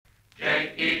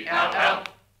J-E-L-L-O.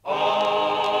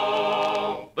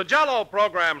 The Jell-O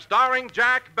program starring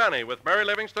Jack Benny with Mary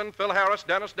Livingston, Phil Harris,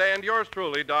 Dennis Day, and yours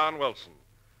truly, Don Wilson.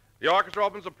 The orchestra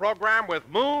opens the program with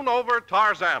Moon Over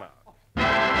Tarzana.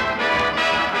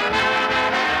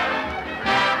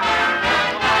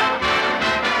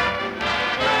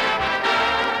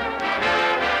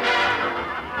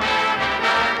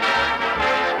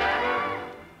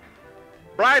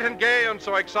 Bright and gay and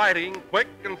so exciting, quick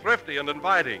and thrifty and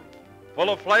inviting,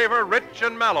 full of flavor, rich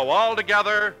and mellow, all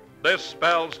together, this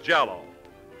spells Jell-O.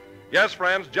 Yes,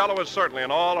 friends, Jell-O is certainly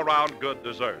an all-around good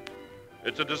dessert.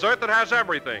 It's a dessert that has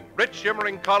everything, rich,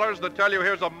 shimmering colors that tell you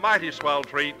here's a mighty swell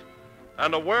treat,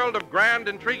 and a world of grand,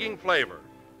 intriguing flavor.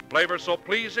 Flavor so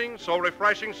pleasing, so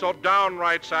refreshing, so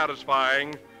downright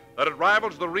satisfying that it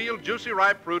rivals the real juicy,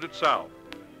 ripe fruit itself.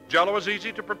 Jell-O is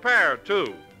easy to prepare,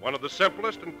 too. One of the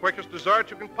simplest and quickest desserts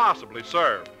you can possibly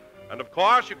serve. And of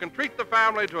course, you can treat the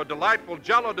family to a delightful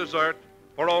Jell-O dessert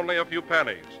for only a few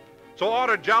pennies. So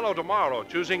order Jell-O tomorrow,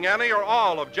 choosing any or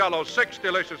all of Jell-O's 6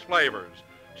 delicious flavors: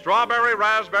 strawberry,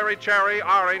 raspberry, cherry,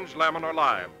 orange, lemon, or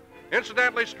lime.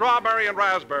 Incidentally, strawberry and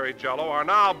raspberry Jell-O are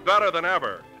now better than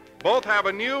ever. Both have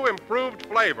a new, improved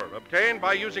flavor obtained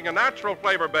by using a natural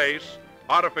flavor base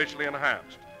artificially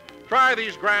enhanced. Try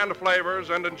these grand flavors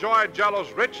and enjoy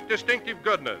Jell-O's rich, distinctive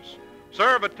goodness.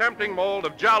 Serve a tempting mold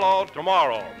of Jell-O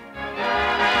tomorrow.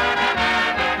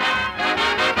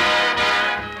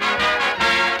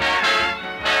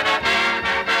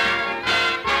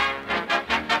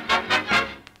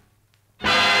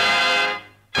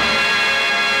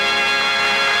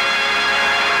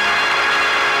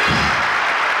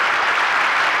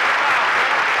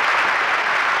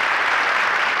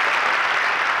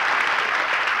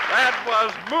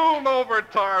 Was Moon Over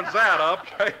Tarzana,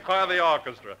 played by the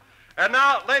orchestra. And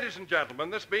now, ladies and gentlemen,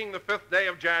 this being the 5th day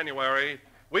of January,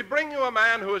 we bring you a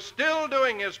man who is still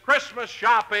doing his Christmas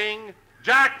shopping,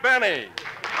 Jack Benny.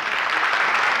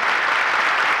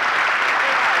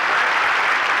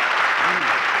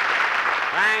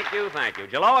 Thank you.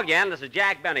 Jell-O again, this is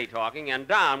Jack Benny talking. And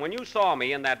Don, when you saw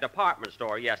me in that department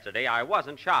store yesterday, I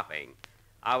wasn't shopping.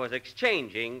 I was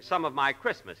exchanging some of my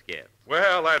Christmas gifts.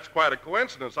 Well, that's quite a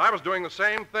coincidence. I was doing the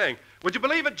same thing. Would you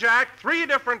believe it, Jack? 3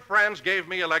 different friends gave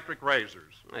me electric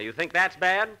razors. Now, you think that's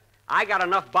bad? I got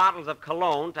enough bottles of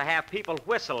cologne to have people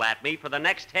whistle at me for the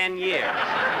next 10 years.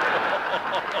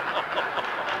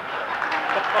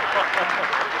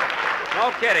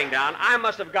 No kidding, Don. I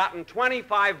must have gotten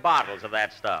 25 bottles of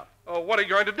that stuff. Oh, what are you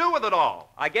going to do with it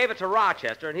all? I gave it to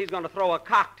Rochester, and he's going to throw a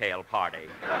cocktail party.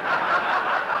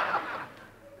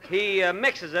 He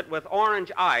mixes it with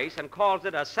orange ice and calls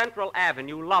it a Central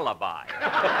Avenue lullaby.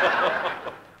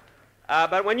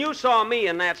 But when you saw me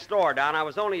in that store, Don, I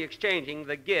was only exchanging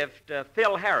the gift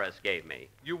Phil Harris gave me.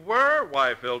 You were?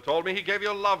 Why, Phil told me he gave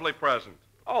you a lovely present.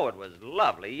 Oh, it was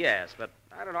lovely, yes, but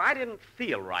I don't know, I didn't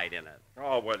feel right in it.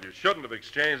 Oh, well, you shouldn't have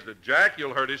exchanged it, Jack.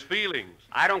 You'll hurt his feelings.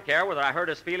 I don't care whether I hurt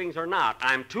his feelings or not.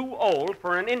 I'm too old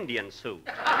for an Indian suit.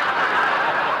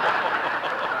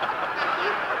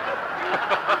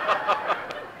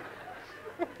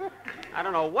 I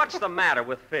don't know what's the matter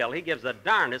with Phil. He gives the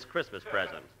darndest Christmas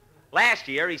presents. Last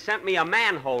year, he sent me a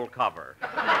manhole cover.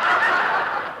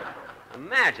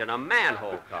 Imagine a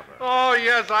manhole cover. Oh,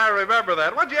 yes, I remember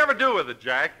that. What'd you ever do with it,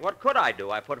 Jack? What could I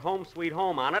do? I put Home Sweet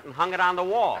Home on it and hung it on the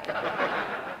wall.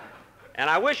 And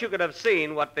I wish you could have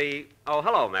seen what the... Oh,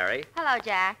 hello, Mary. Hello,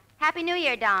 Jack. Happy New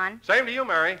Year, Don. Same to you,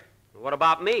 Mary. What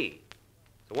about me?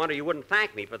 It's a wonder you wouldn't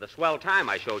thank me for the swell time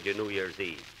I showed you New Year's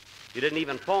Eve. You didn't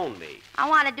even phone me. I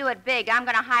want to do it big. I'm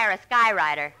going to hire a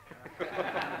skywriter.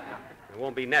 It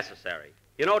won't be necessary.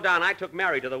 You know, Don, I took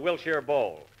Mary to the Wilshire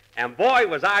Bowl, and boy,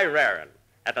 was I raring.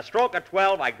 At the stroke of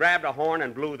 12, I grabbed a horn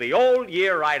and blew the old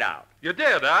year right out. You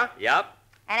did, huh? Yep.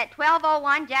 And at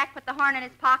 12:01, Jack put the horn in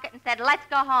his pocket and said, "Let's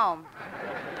go home."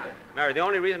 Mary, the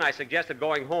only reason I suggested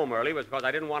going home early was because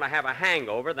I didn't want to have a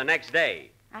hangover the next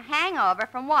day. A hangover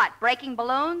from what? Breaking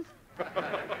balloons?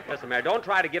 Listen, Mary, don't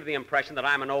try to give the impression that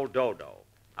I'm an old dodo.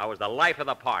 I was the life of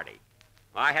the party.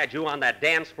 I had you on that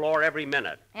dance floor every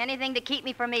minute. Anything to keep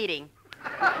me from eating.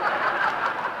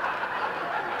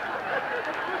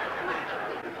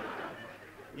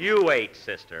 You ate,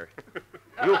 sister.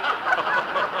 You...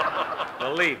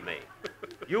 Believe me.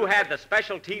 You had the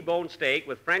special T-bone steak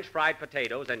with French fried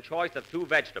potatoes and choice of 2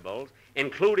 vegetables,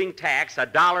 including tax,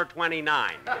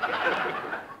 $1.29.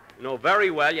 You know very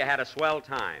well you had a swell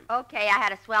time. Okay, I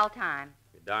had a swell time.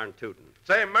 You're darn tootin'.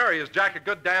 Say, Mary, is Jack a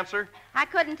good dancer? I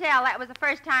couldn't tell. That was the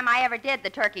first time I ever did the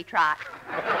turkey trot.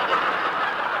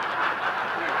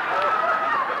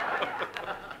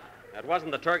 That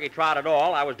wasn't the turkey trot at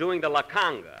all. I was doing the la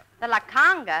conga. The la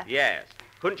conga? Yes.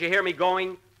 Couldn't you hear me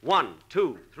going? 1,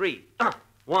 2, 3,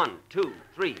 1, 2,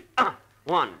 3,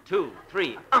 1, 2,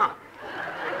 3,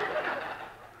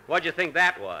 What'd you think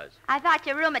that was? I thought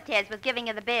your rheumatiz was giving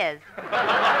you the biz.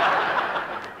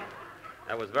 That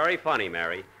was very funny,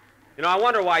 Mary. You know, I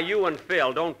wonder why you and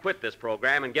Phil don't quit this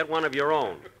program and get one of your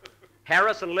own.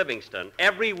 Harris and Livingston,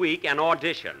 every week an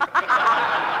audition.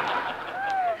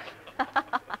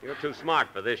 You're too smart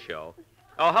for this show.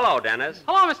 Oh, hello, Dennis.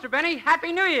 Hello, Mr. Benny.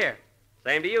 Happy New Year.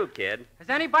 Same to you, kid. Has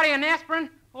anybody an aspirin?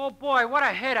 Oh, boy, what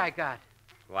a head I got.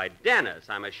 Why, Dennis,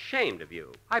 I'm ashamed of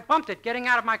you. I bumped it getting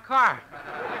out of my car.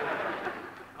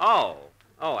 Oh,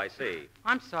 I see.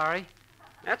 I'm sorry.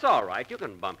 That's all right. You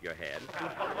can bump your head.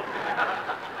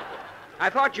 I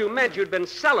thought you meant you'd been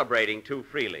celebrating too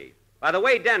freely. By the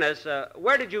way, Dennis,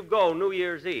 where did you go New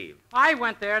Year's Eve? I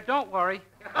went there. Don't worry.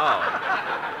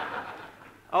 Oh.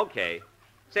 Okay.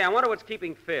 Say, I wonder what's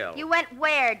keeping Phil. You went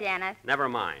where, Dennis? Never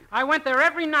mind. I went there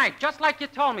every night, just like you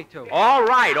told me to. All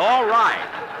right, all right.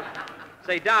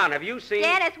 Say, Don, have you seen...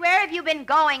 Dennis, where have you been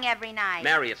going every night?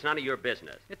 Mary, it's none of your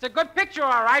business. It's a good picture,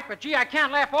 all right, but gee, I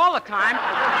can't laugh all the time.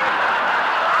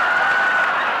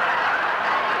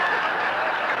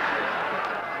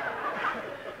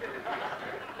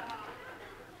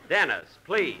 Dennis,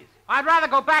 please. I'd rather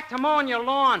go back to mowing your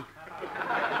lawn.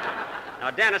 Now,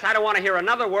 Dennis, I don't want to hear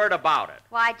another word about it.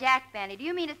 Why, Jack Benny, do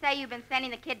you mean to say you've been sending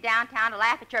the kid downtown to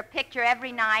laugh at your picture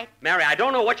every night? Mary, I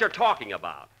don't know what you're talking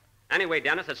about. Anyway,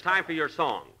 Dennis, it's time for your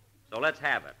song. So let's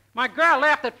have it. My girl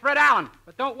laughed at Fred Allen,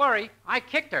 but don't worry, I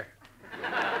kicked her.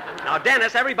 Now,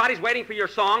 Dennis, everybody's waiting for your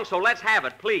song, so let's have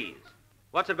it, please.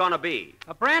 What's it going to be?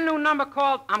 A brand new number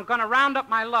called I'm Gonna Round Up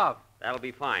My Love. That'll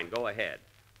be fine. Go ahead.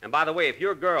 And by the way, if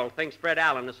your girl thinks Fred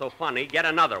Allen is so funny, get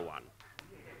another one.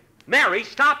 Mary,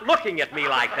 stop looking at me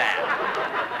like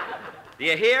that. Do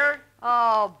you hear?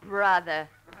 Oh, brother.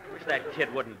 I wish that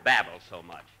kid wouldn't babble so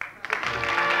much.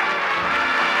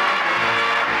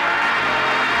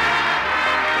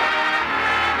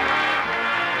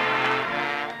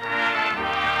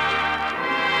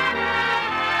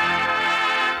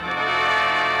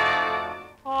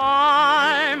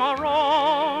 I'm a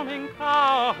roaming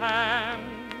cowhand,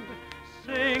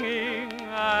 singing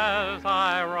as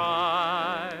I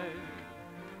ride.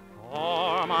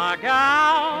 For my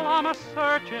gal I'm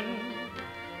a-searching,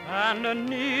 and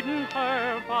a-needing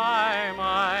her by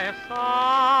my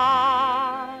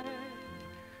side.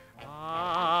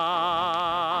 I'm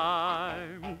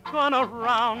gonna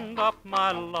round up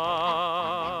my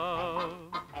love,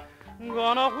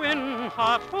 gonna win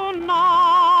her tonight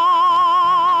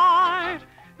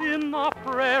in the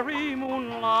prairie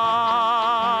moonlight.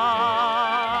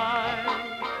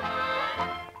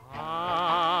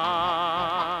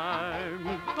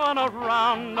 I'm gonna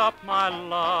round up my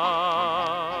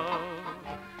love,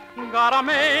 gotta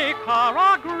make her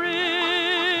agree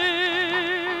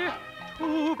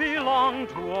to belong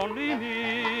to only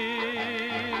me.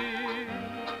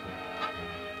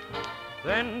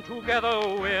 Then together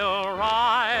we'll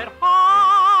ride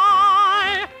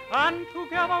high, and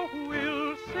together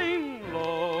we'll sing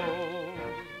low.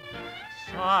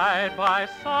 Side by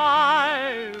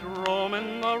side,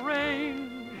 roaming the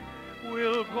range,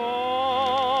 we'll go.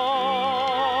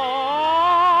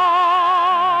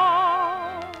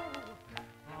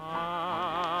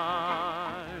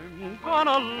 I'm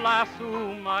gonna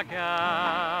lasso my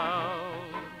gal,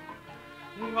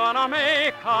 gonna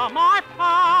make her my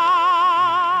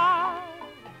pal.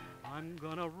 I'm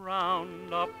gonna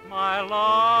round up my love.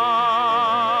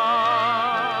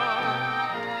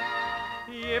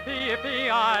 Yippee, yippee,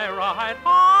 I ride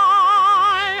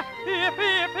high.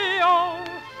 Yippee, yippee, oh,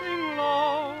 sing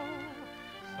low.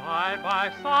 Side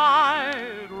by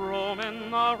side,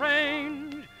 roaming the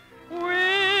range,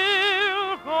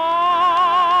 we'll go.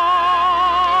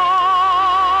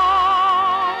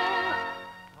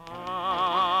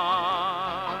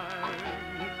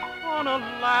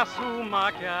 Lasso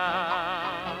my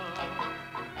gal,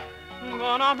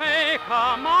 gonna make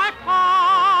her my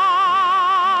pal.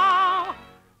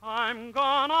 I'm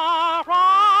gonna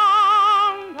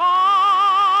round up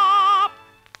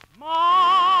my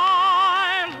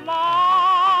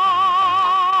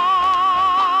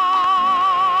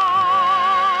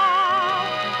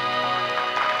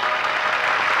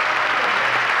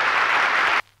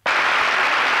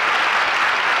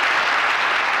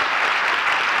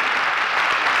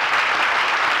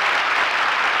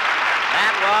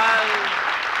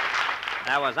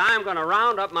That was I'm Gonna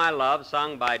Round Up My Love,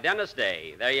 sung by Dennis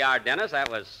Day. There you are, Dennis.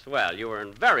 That was swell. You were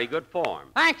in very good form.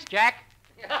 Thanks, Jack.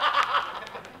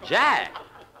 Jack?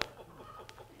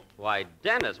 Why,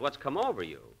 Dennis, what's come over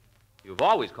you? You've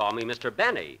always called me Mr.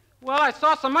 Benny. Well, I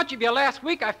saw so much of you last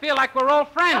week, I feel like we're old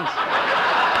friends.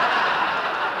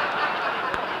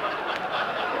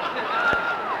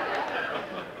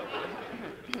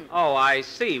 Oh, I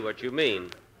see what you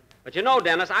mean. But you know,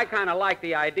 Dennis, I kind of like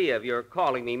the idea of your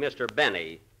calling me Mr.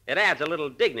 Benny. It adds a little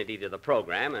dignity to the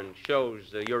program and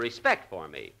shows your respect for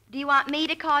me. Do you want me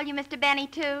to call you Mr. Benny,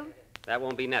 too? That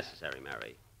won't be necessary,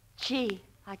 Mary. Gee,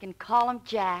 I can call him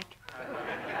Jack.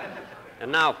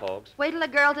 And now, folks. Wait till the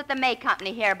girls at the May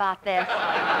Company hear about this.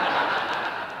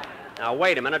 Now,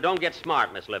 wait a minute. Don't get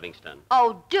smart, Miss Livingston.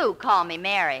 Oh, do call me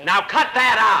Mary. Now, cut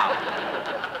that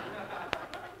out!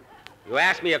 You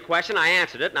asked me a question, I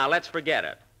answered it. Now, let's forget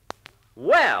it.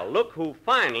 Well, look who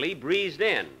finally breezed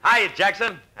in. Hiya,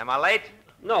 Jackson. Am I late?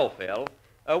 No, Phil.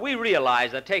 We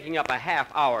realize that taking up a half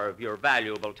hour of your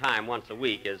valuable time once a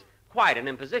week is quite an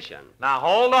imposition. Now,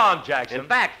 hold on, Jackson. In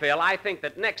fact, Phil, I think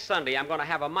that next Sunday I'm going to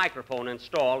have a microphone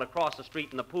installed across the street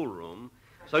in the pool room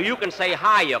so you can say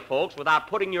hiya, folks, without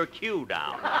putting your cue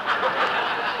down.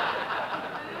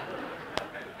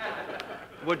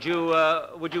 Would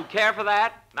you care for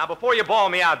that? Now, before you bawl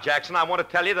me out, Jackson, I want to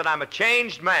tell you that I'm a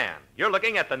changed man. You're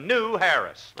looking at the new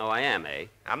Harris. Oh, I am, eh?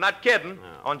 I'm not kidding.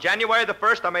 Oh. On January the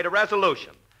 1st, I made a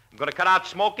resolution. I'm going to cut out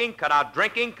smoking, cut out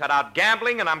drinking, cut out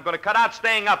gambling, and I'm going to cut out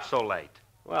staying up so late.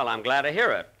 Well, I'm glad to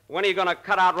hear it. When are you going to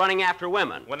cut out running after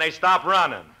women? When they stop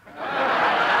running.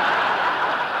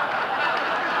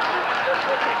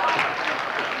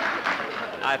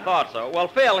 I thought so. Well,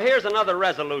 Phil, here's another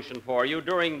resolution for you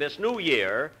during this new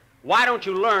year. Why don't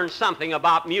you learn something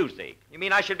about music? You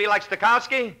mean I should be like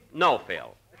Stokowski? No,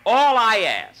 Phil. All I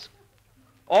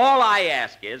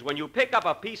ask is when you pick up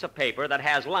a piece of paper that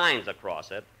has lines across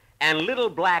it and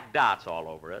little black dots all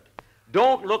over it,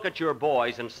 don't look at your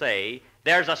boys and say,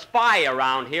 there's a spy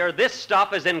around here, this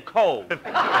stuff is in code.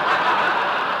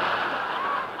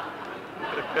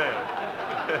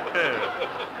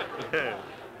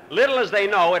 Little as they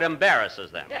know, it embarrasses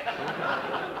them.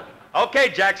 Okay,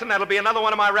 Jackson, that'll be another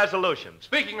one of my resolutions.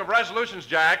 Speaking of resolutions,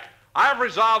 Jack, I've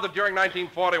resolved that during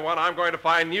 1941 I'm going to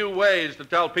find new ways to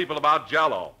tell people about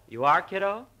Jell-O. You are,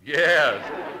 kiddo? Yes.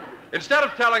 Instead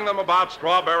of telling them about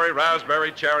strawberry,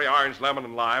 raspberry, cherry, orange, lemon,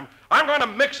 and lime, I'm going to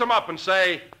mix them up and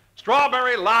say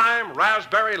strawberry, lime,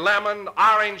 raspberry, lemon,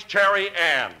 orange, cherry,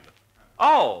 and.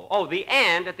 Oh, the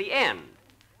and at the end.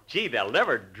 Gee, they'll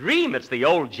never dream it's the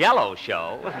old Jell-O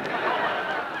show.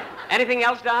 Anything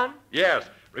else, Don? Yes.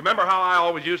 Remember how I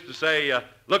always used to say,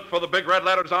 look for the big red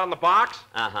letters on the box?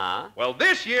 Uh-huh. Well,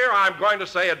 this year I'm going to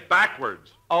say it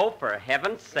backwards. Oh, for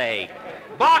heaven's sake.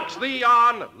 Box thee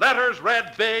on, letters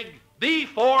read big, thee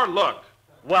for look.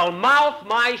 Well, mouth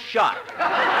my shut.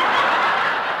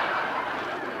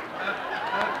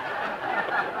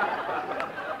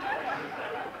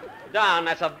 Don,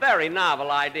 that's a very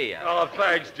novel idea. Oh,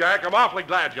 thanks, Jack. I'm awfully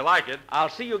glad you like it. I'll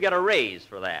see you get a raise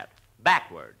for that.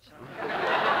 Backwards.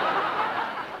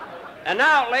 And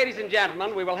now, ladies and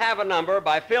gentlemen, we will have a number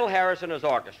by Phil Harris and his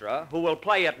orchestra, who will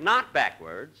play it not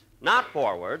backwards, not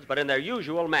forwards, but in their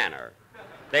usual manner.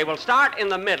 They will start in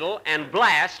the middle and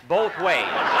blast both ways.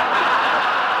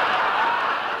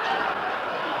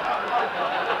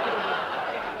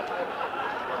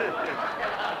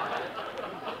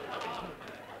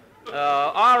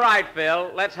 All right,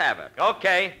 Phil, let's have it.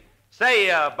 Okay. Say,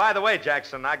 by the way,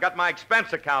 Jackson, I got my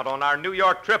expense account on our New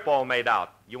York trip all made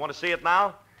out. You want to see it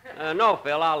now? No,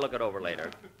 Phil, I'll look it over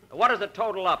later. What does it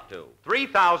total up to?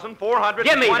 $3,427.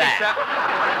 Give me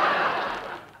that.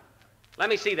 Let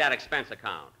me see that expense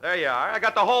account. There you are. I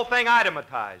got the whole thing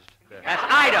itematized. That's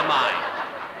itemized.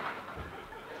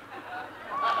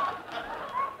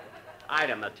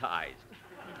 Itematized.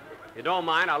 If you don't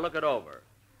mind, I'll look it over.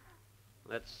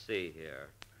 Let's see here.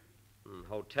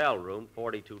 Hotel room,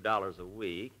 $42 a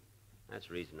week. That's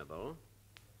reasonable.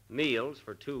 Meals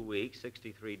for 2 weeks,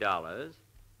 $63.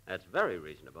 That's very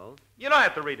reasonable. You don't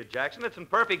have to read it, Jackson. It's in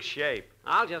perfect shape.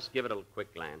 I'll just give it a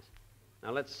quick glance.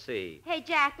 Now, let's see. Hey,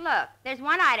 Jack, look. There's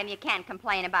one item you can't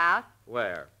complain about.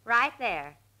 Where? Right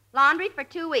there. Laundry for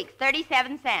 2 weeks,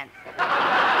 37 cents.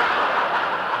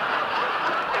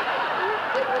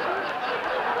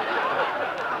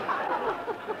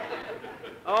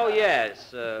 Oh, yes.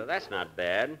 That's not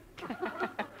bad.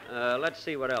 Let's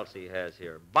see what else he has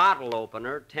here. Bottle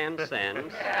opener, 10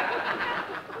 cents.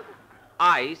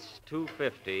 Ice,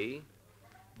 $2.50.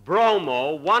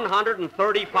 Bromo, $135.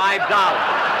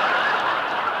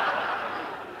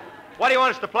 What do you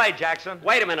want us to play, Jackson?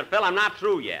 Wait a minute, Phil. I'm not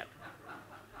through yet.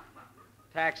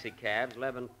 Taxi cabs,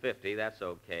 $11.50. That's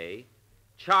okay.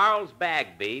 Charles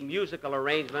Bagby, musical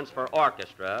arrangements for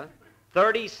orchestra,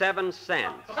 37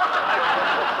 cents.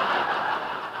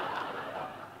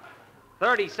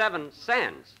 37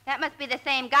 cents. That must be the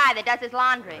same guy that does his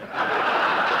laundry.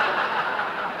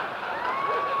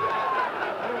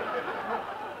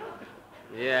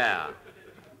 Yeah.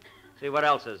 See, what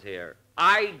else is here?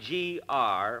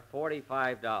 IGR,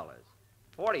 $45.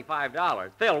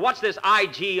 $45? Phil, what's this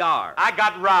IGR? I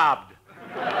got robbed.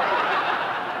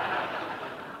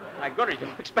 My goodness, you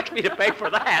don't expect me to pay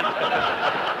for that.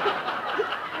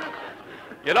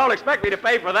 You don't expect me to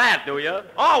pay for that, do you?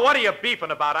 Oh, what are you beefing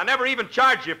about? I never even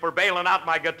charged you for bailing out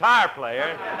my guitar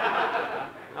player.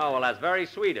 Oh, well, that's very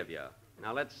sweet of you.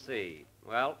 Now, let's see.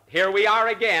 Well, here we are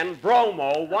again,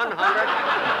 Bromo,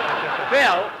 100.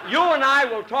 Phil, you and I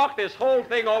will talk this whole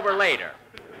thing over later.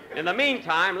 In the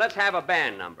meantime, let's have a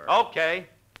band number. Okay.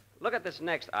 Look at this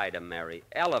next item, Mary.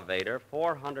 Elevator,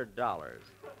 $400.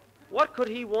 What could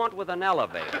he want with an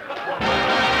elevator?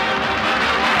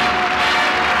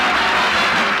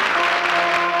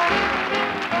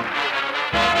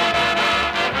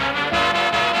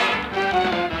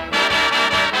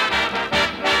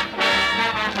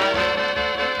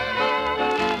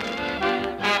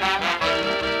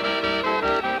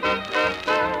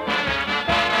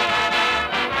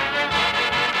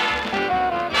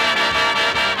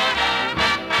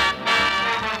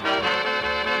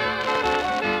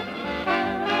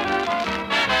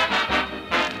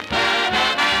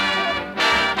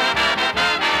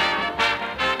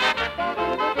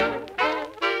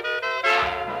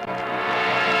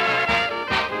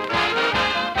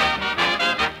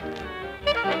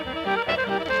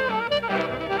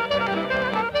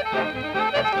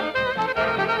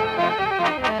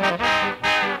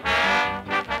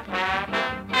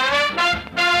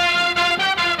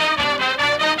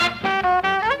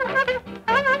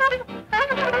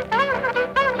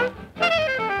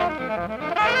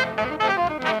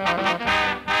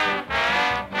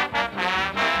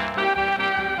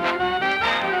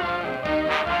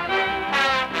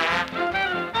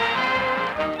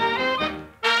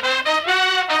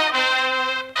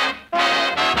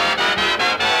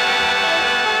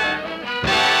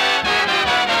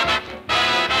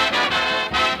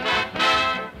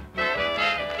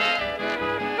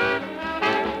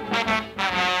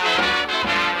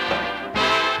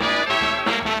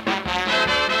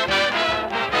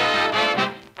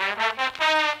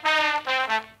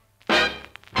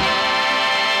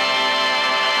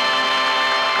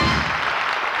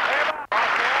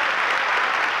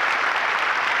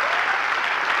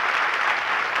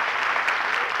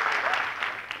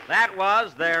 That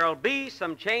was There'll Be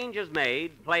Some Changes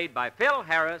Made, played by Phil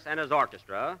Harris and his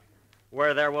orchestra,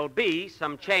 where there will be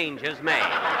some changes made.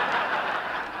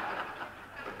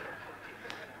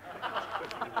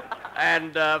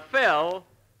 And, Phil,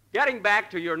 getting back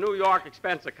to your New York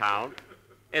expense account,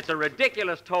 it's a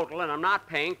ridiculous total, and I'm not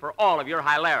paying for all of your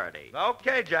hilarity.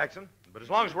 Okay, Jackson. But as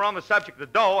long as we're on the subject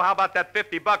of dough, how about that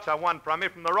 $50 I won from you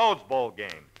from the Rose Bowl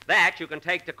game? That you can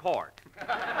take to court.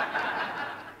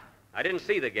 I didn't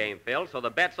see the game, Phil, so the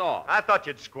bet's off. I thought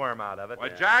you'd squirm out of it. Why,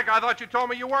 Jack, I thought you told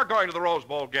me you were going to the Rose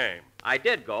Bowl game. I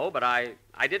did go, but I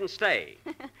didn't stay.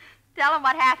 Tell him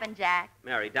what happened, Jack.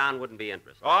 Mary, Don wouldn't be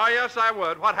interested. Oh, yes, I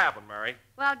would. What happened, Mary?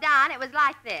 Well, Don, it was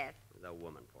like this. There's a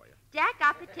woman for you. Jack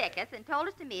got the tickets and told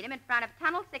us to meet him in front of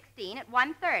Tunnel 16 at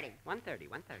 1:30.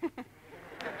 1:30.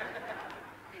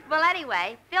 Well,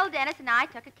 anyway, Phil Dennis and I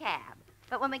took a cab.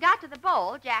 But when we got to the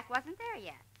bowl, Jack wasn't there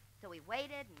yet. So we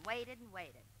waited and waited and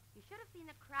waited. You should have seen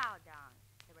the crowd, Don.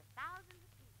 There were thousands of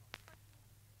people.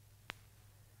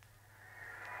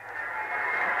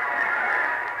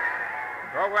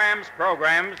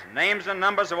 Programs, names and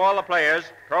numbers of all the players.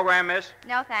 Program, miss.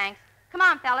 No, thanks. Come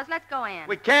on, fellas, let's go in.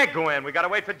 We can't go in. We got to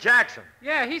wait for Jackson.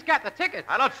 Yeah, he's got the tickets.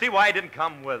 I don't see why he didn't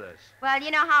come with us. Well,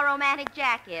 you know how romantic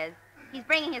Jack is. He's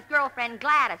bringing his girlfriend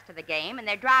Gladys to the game, and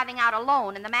they're driving out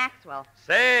alone in the Maxwell.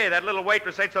 Say, that little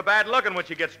waitress ain't so bad looking when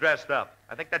she gets dressed up.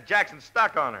 I think that Jackson's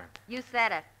stuck on her. You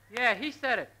said it. Yeah, he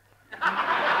said it.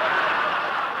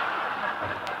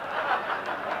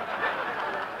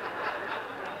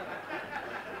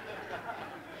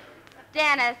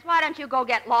 Dennis, why don't you go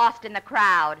get lost in the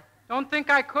crowd? Don't think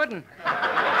I couldn't.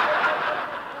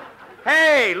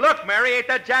 Hey, look, Mary, ain't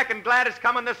that Jack and Gladys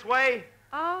coming this way?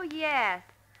 Oh, yes.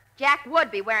 Jack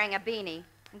would be wearing a beanie.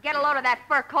 And get a load of that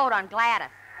fur coat on Gladys.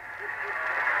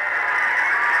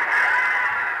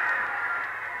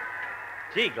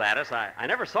 Gee, Gladys, I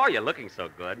never saw you looking so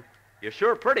good. You're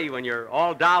sure pretty when you're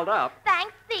all dolled up.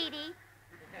 Thanks, Speedy.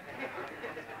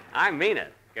 I mean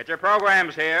it. Get your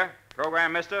programs here.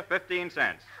 Program, mister, 15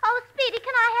 cents. Oh, Speedy,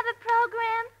 can I have a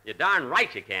program? You're darn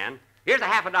right you can. Here's a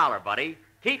 $50, buddy.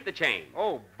 Keep the change.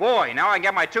 Oh, boy, now I can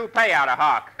get my toupee out of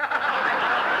Hawk.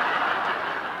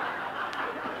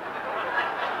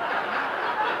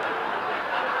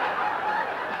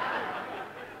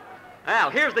 Well,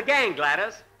 here's the gang,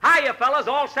 Gladys. Hiya, fellas.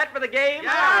 All set for the game?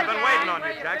 Yeah, I've been waiting on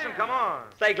you, Jackson. Come on.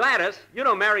 Say, Gladys, you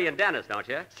know Mary and Dennis, don't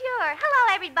you? Sure.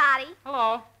 Hello, everybody.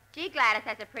 Hello. Gee, Gladys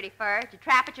has a pretty fur. Did you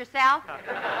trap it yourself?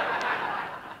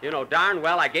 You know darn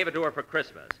well I gave it to her for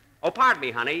Christmas. Oh, pardon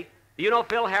me, honey. Do you know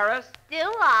Phil Harris? Do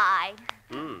I?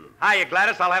 Hiya,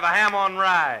 Gladys. I'll have a ham on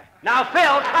rye. Now,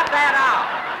 Phil, cut that out.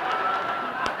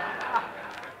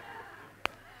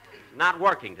 Not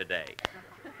working today.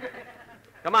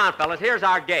 Come on, fellas. Here's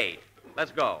our gate.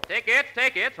 Let's go.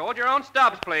 Tickets. Hold your own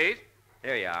stubs, please.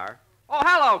 Here you are. Oh,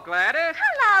 hello, Gladys.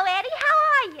 Hello, Eddie. How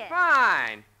are you?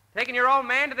 Fine. Taking your old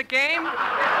man to the game?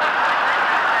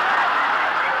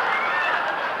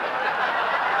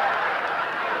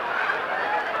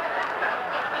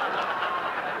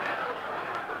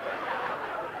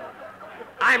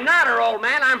 I'm not her old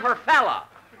man. I'm her fella.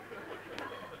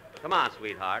 Come on,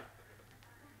 sweetheart.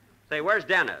 Say, where's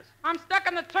Dennis? I'm stuck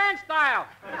in the turnstile.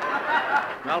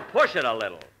 Well, push it a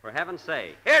little, for heaven's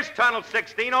sake. Here's Tunnel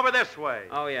 16 over this way.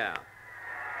 Oh, yeah.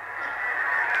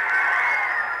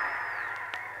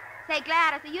 Say,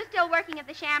 Gladys, are you still working at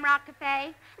the Shamrock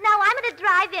Cafe? No, I'm at a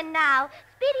drive-in now.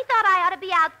 Speedy thought I ought to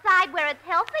be outside where it's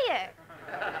healthier.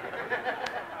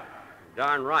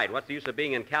 Darn right. What's the use of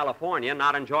being in California and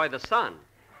not enjoy the sun?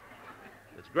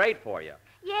 It's great for you.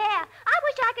 Yeah, I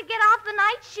wish I could get off the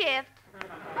night shift.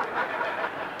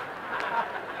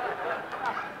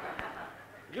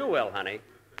 You will, honey.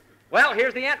 Well,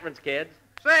 here's the entrance, kids.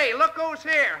 Say, look who's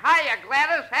here. Hiya,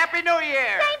 Gladys. Happy New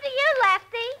Year. Same to you,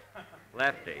 Lefty.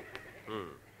 Lefty.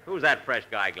 Who's that fresh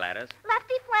guy, Gladys?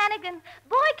 Lefty Flanagan.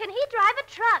 Boy, can he drive a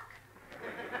truck.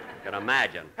 Can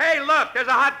imagine. Hey, look, there's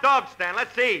a hot dog stand.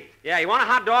 Let's eat. Yeah, you want a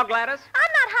hot dog, Gladys? I'm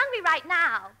not hungry right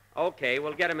now. Okay,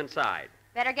 we'll get him inside.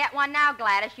 Better get one now,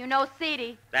 Gladys. You know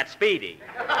Seedy. That's Speedy.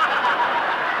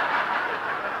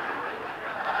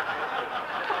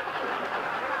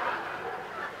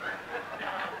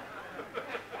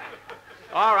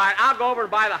 All right, I'll go over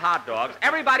and buy the hot dogs.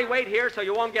 Everybody wait here so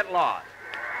you won't get lost.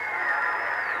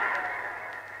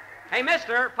 Hey,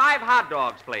 mister, 5 hot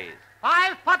dogs, please.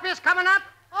 5 puppies coming up?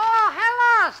 Oh,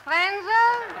 hello,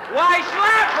 stranger. Why,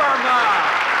 Slapper!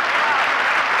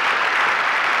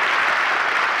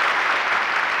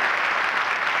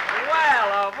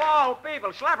 Well, of all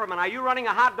people, Schlepperman, are you running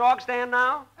a hot dog stand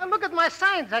now? Look at my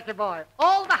sign, Zachy boy.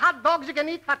 All the hot dogs you can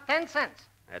eat for 10 cents.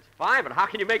 That's fine, but how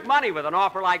can you make money with an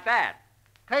offer like that?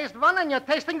 Taste one and you're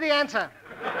tasting the answer.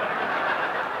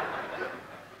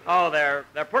 Oh, they're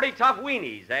pretty tough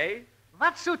weenies, eh?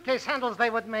 What suitcase handles they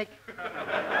would make?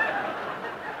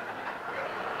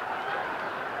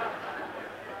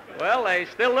 Well, they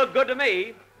still look good to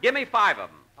me. Give me 5 of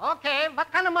them. Okay,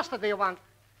 what kind of mustard do you want?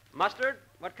 Mustard?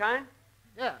 What kind?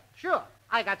 Yeah, sure.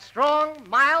 I got strong,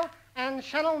 mild, and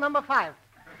Chanel number 5.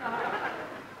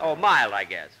 Oh, mild, I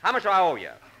guess. How much do I owe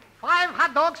you? 5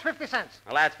 hot dogs, 50 cents.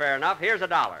 Well, that's fair enough. Here's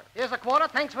 $1. Here's a quarter.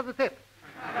 Thanks for the tip.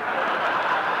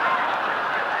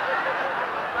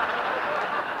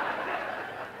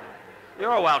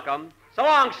 You're welcome. So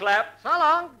long, Schlep. So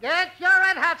long. Get your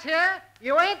red hats here.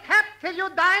 You ain't kept till you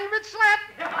dine with Slap.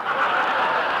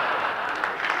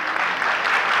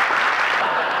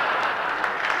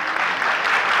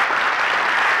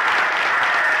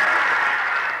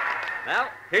 Well,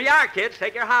 here you are, kids.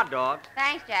 Take your hot dog.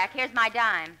 Thanks, Jack. Here's my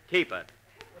dime. Keep it.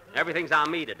 Everything's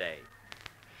on me today.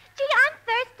 Gee, I'm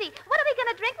thirsty. What are we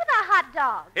going to drink with our hot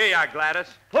dog? Here you are, Gladys.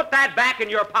 Put that back in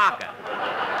your pocket.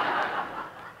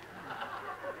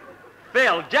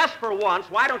 Phil, just for once,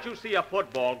 why don't you see a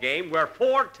football game where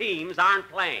 4 teams aren't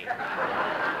playing?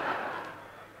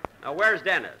 Now, where's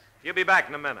Dennis? You'll be back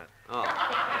in a minute. Oh.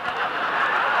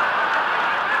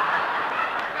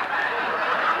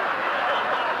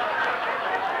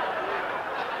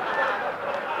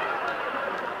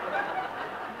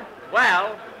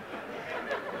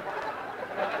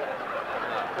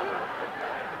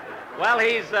 Well,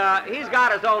 he's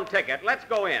got his own ticket. Let's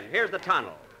go in. Here's the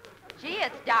tunnel. Gee,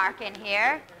 it's dark in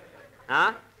here.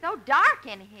 Huh? So dark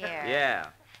in here. Yeah.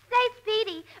 Say,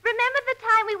 Speedy, remember the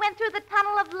time we went through the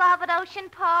Tunnel of Love at Ocean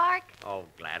Park? Oh,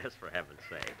 Gladys, for heaven's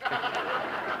sake.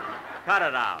 Cut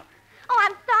it out. Oh,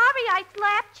 I'm sorry I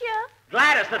slapped you.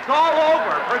 Gladys, it's all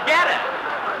over. Forget it.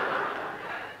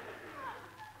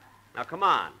 Now, come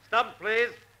on. Stubbs, please.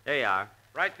 There you are.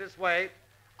 Right this way.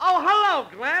 Oh, hello,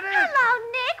 Gladys. Hello,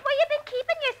 Nick. Where you been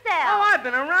keeping yourself? Oh, I've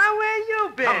been around. Where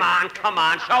you been? Come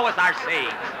on. Show us our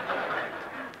seats.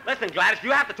 Listen, Gladys,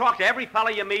 you have to talk to every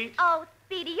fella you meet. Oh,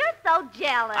 Speedy, you're so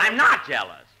jealous. I'm not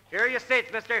jealous. Here are your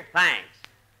seats, mister. Thanks.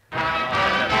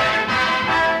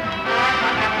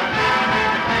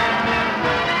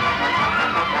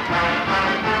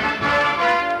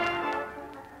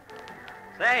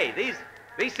 Say,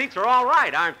 these seats are all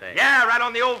right, aren't they? Yeah, right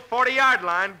on the old 40-yard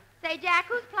line. Say, Jack,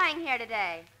 who's playing here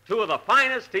today? Two of the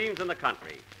finest teams in the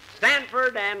country,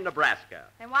 Stanford and Nebraska.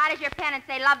 Then why does your pennant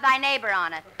say love thy neighbor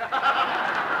on it? I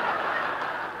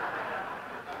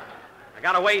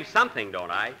gotta wave something,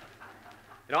 don't I?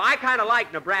 You know, I kind of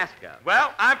like Nebraska.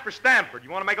 Well, I'm for Stanford.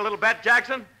 You want to make a little bet,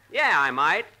 Jackson? Yeah, I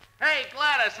might. Hey,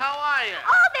 Gladys, how are you?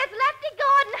 Oh, there's Lefty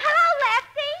Gordon. Hello,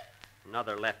 Lefty.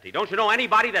 Another lefty. Don't you know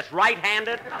anybody that's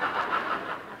right-handed?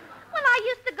 Well,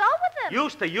 I used to go with him.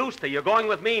 Used to. You're going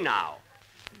with me now.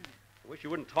 I wish you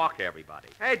wouldn't talk to everybody.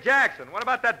 Hey, Jackson, what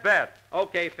about that bet?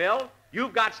 Okay, Phil.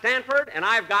 You've got Stanford, and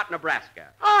I've got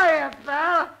Nebraska. Oh, yeah,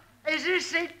 pal. Is this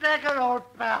seat taken, old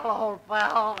pal,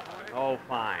 Oh,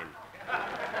 fine.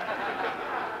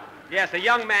 Yes, a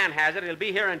young man has it. He'll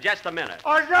be here in just a minute.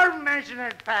 Oh, don't mention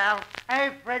it, pal.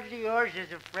 Any friend of yours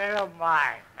is a friend of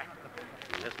mine.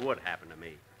 This would happen to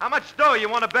me. How much dough you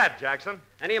want to bet, Jackson?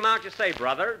 Any amount you say,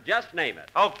 brother. Just name it.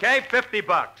 Okay,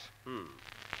 $50.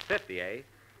 50, eh?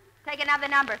 Take another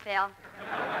number, Phil.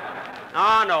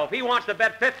 Oh, no. If he wants to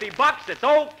bet $50, it's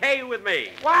okay with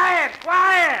me. Quiet!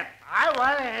 I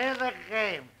want to hear the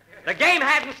game. The game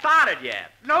hasn't started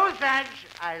yet. No thanks.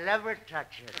 I never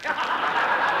touch it.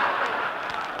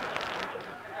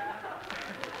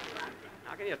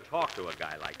 How can you talk to a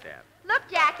guy like that? Look,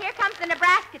 Jack, here comes the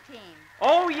Nebraska team.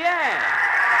 Oh, yeah.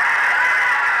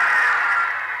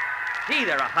 Gee,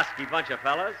 they're a husky bunch of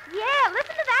fellas. Yeah,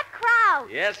 listen to that crowd.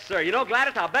 Yes, sir. You know,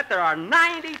 Gladys, I'll bet there are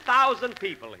 90,000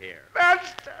 people here.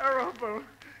 That's terrible.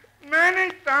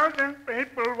 90,000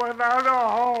 people without a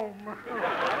home.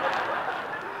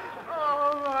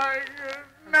 Oh, my God.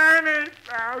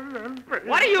 90,000 people.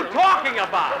 What are you talking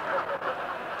about?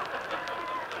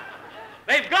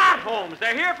 They've got homes.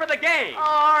 They're here for the game.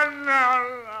 Oh,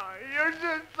 no. You're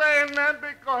just saying that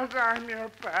because I'm your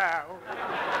pal.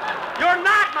 You're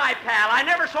not my pal. I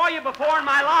never saw you before in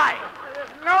my life.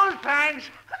 No thanks.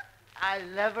 I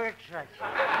never touch it.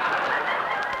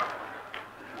 I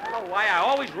don't know why I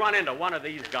always run into one of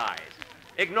these guys.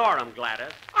 Ignore him,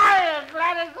 Gladys. I am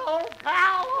Gladys, old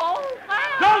pal.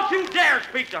 Don't you dare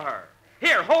speak to her.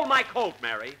 Here, hold my coat,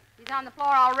 Mary. He's on the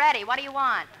floor already. What do you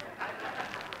want?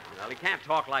 Well, he can't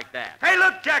talk like that. Hey,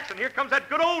 look, Jackson, here comes that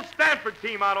good old Stanford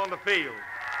team out on the field.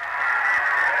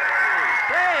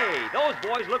 Say, those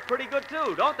boys look pretty good,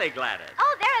 too, don't they, Gladys?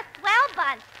 Oh, they're a swell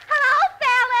bunch. Hello,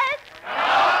 fellas.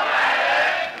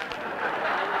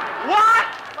 What?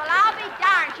 Well, I'll be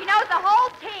darned. She knows the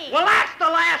whole team. Well, that's the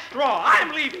last straw.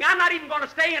 I'm leaving. I'm not even going to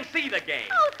stay and see the game.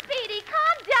 Oh, Speedy,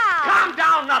 calm down. Calm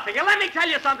down nothing. And let me tell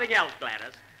you something else,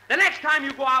 Gladys. The next time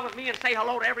you go out with me and say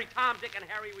hello to every Tom, Dick, and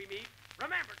Harry we meet,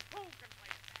 remember, two can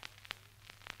play.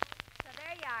 So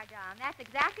there you are, Don. That's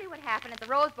exactly what happened at the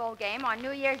Rose Bowl game on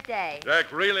New Year's Day.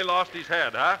 Jack really lost his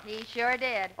head, huh? He sure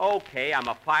did. Okay, I'm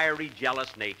a fiery,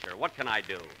 jealous nature. What can I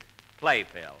do? Play,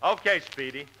 Phil. Okay,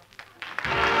 Speedy.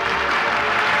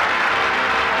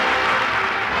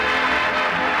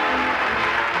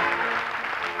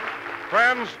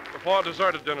 Friends, before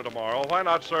dessert at dinner tomorrow, why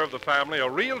not serve the family a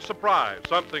real surprise,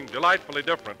 something delightfully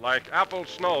different, like apple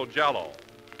snow Jell-O,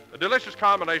 a delicious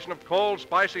combination of cold,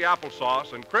 spicy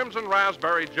applesauce and crimson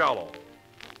raspberry Jell-O.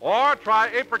 Or try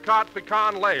apricot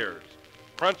pecan layers,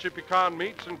 crunchy pecan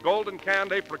meats and golden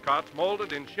canned apricots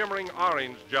molded in shimmering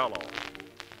orange Jell-O.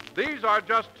 These are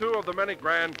just two of the many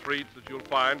grand treats that you'll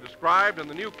find described in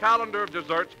the new Calendar of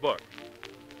Desserts book.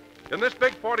 In this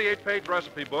big 48-page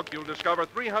recipe book, you'll discover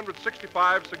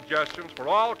 365 suggestions for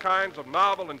all kinds of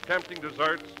novel and tempting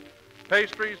desserts,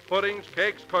 pastries, puddings,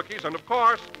 cakes, cookies, and, of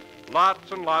course,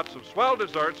 lots and lots of swell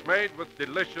desserts made with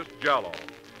delicious Jell-O.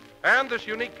 And this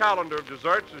unique calendar of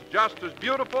desserts is just as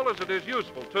beautiful as it is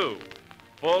useful, too,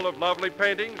 full of lovely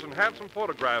paintings and handsome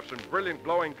photographs in brilliant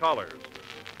glowing colors.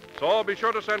 So be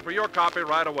sure to send for your copy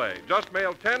right away. Just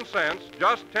mail 10 cents,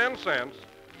 just 10 cents,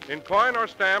 in coin or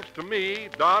stamps to me,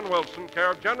 Don Wilson,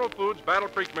 care of General Foods, Battle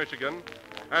Creek, Michigan,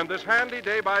 and this handy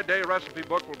day-by-day recipe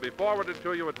book will be forwarded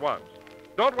to you at once.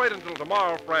 Don't wait until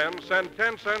tomorrow, friends. Send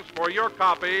 10 cents for your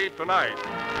copy tonight.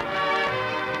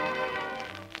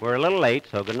 We're a little late,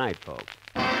 so good night, folks.